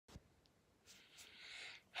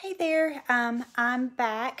Hey there, I'm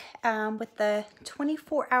back with the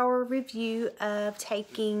 24-hour review of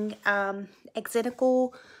taking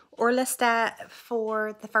Xenical Orlistat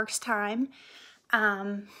for the first time.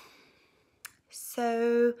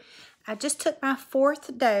 So I just took my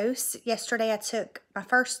 4th dose. Yesterday I took my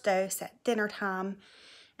 1st dose at dinner time,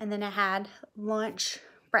 and then I had lunch,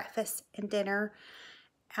 breakfast, and dinner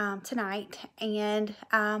tonight. And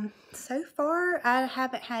so far I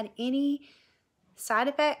haven't had any side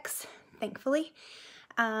effects, thankfully.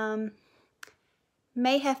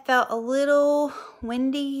 May have felt a little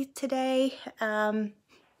windy today, if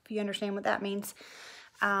you understand what that means.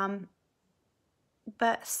 But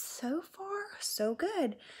so far, so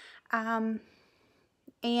good. And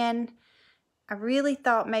I really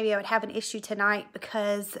thought maybe I would have an issue tonight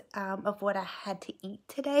because of what I had to eat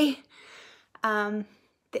today. Didn't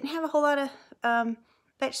have a whole lot of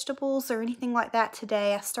vegetables or anything like that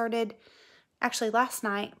today. Actually last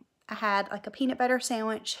night I had like a peanut butter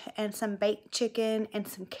sandwich and some baked chicken and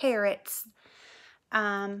some carrots.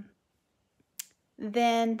 Then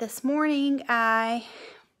this morning I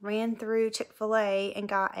ran through Chick-fil-A and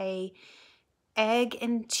got a egg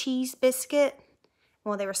and cheese biscuit.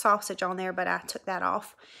 Well, there was sausage on there, but I took that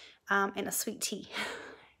off, and a sweet tea.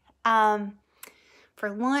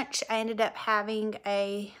 For lunch, I ended up having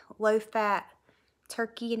a low-fat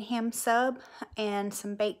turkey and ham sub and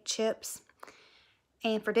some baked chips.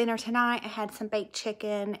 And for dinner tonight, I had some baked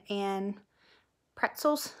chicken and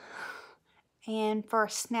pretzels. And for a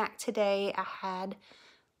snack today, I had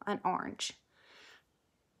an orange.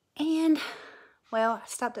 And, well, I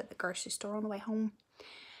stopped at the grocery store on the way home.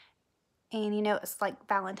 And, you know, it's like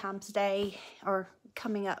Valentine's Day, or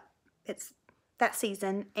coming up. It's that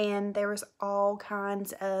season. And there was all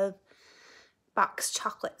kinds of box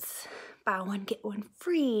chocolates. Buy one, get one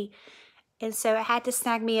free. And so I had to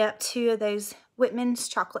snag me up 2 of those Whitman's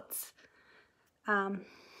chocolates.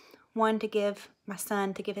 One to give my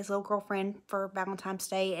son to give his little girlfriend for Valentine's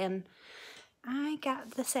Day, and I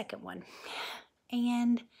got the second one.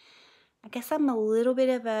 And I guess I'm a little bit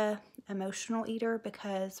of a emotional eater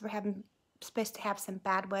because we're supposed to have some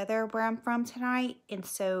bad weather where I'm from tonight, and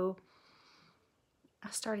so I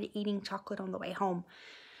started eating chocolate on the way home.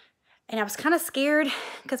 And I was kind of scared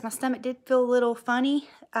because my stomach did feel a little funny,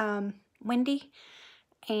 windy,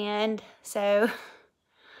 and so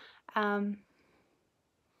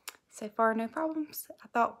so far no problems. I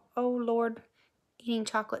thought, oh Lord, eating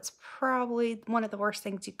chocolate's probably one of the worst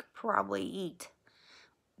things you could probably eat.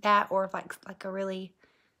 That, or like a really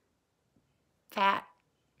fat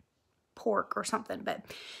pork or something. But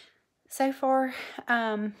so far,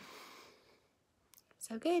 so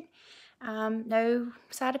good. No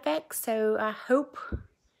side effects. So I hope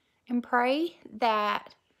and pray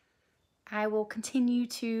that I will continue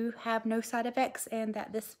to have no side effects and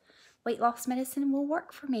that this weight loss medicine will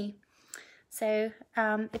work for me. So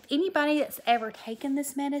if anybody that's ever taken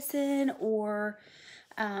this medicine or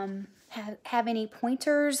have any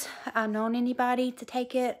pointers, known anybody to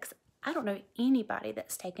take it, 'cause I don't know anybody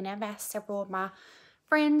that's taken it. I've asked several of my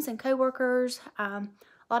friends and coworkers. A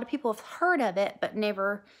lot of people have heard of it but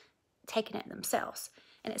never taken it themselves.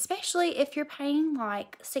 And especially if you're paying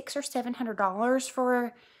like $600 or $700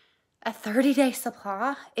 for a 30-day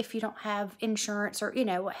supply, if you don't have insurance or, you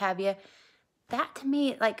know, what have you, that to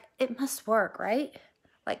me, like, it must work, right?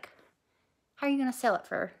 Like, how are you going to sell it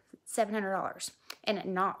for $700 and it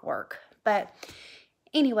not work? But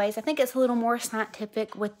anyways, I think it's a little more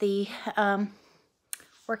scientific with the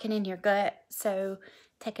working in your gut, so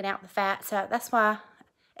taking out the fat. So that's why,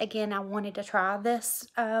 again, I wanted to try this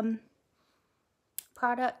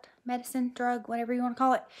product, medicine, drug, whatever you want to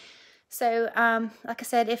call it. So like I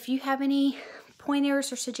said, if you have any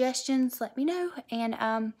pointers or suggestions, let me know.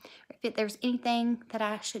 And if there's anything that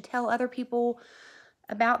I should tell other people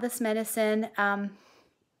about this medicine,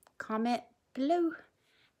 comment below.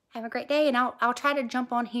 Have a great day, and I'll try to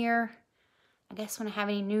jump on here, I guess, when I have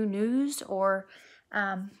any new news, or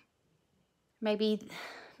maybe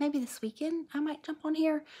this weekend I might jump on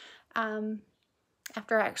here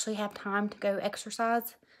after I actually have time to go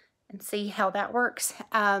exercise and see how that works.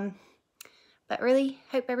 But really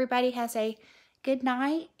hope everybody has a good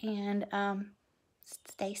night and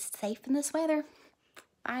stay safe in this weather.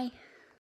 Bye.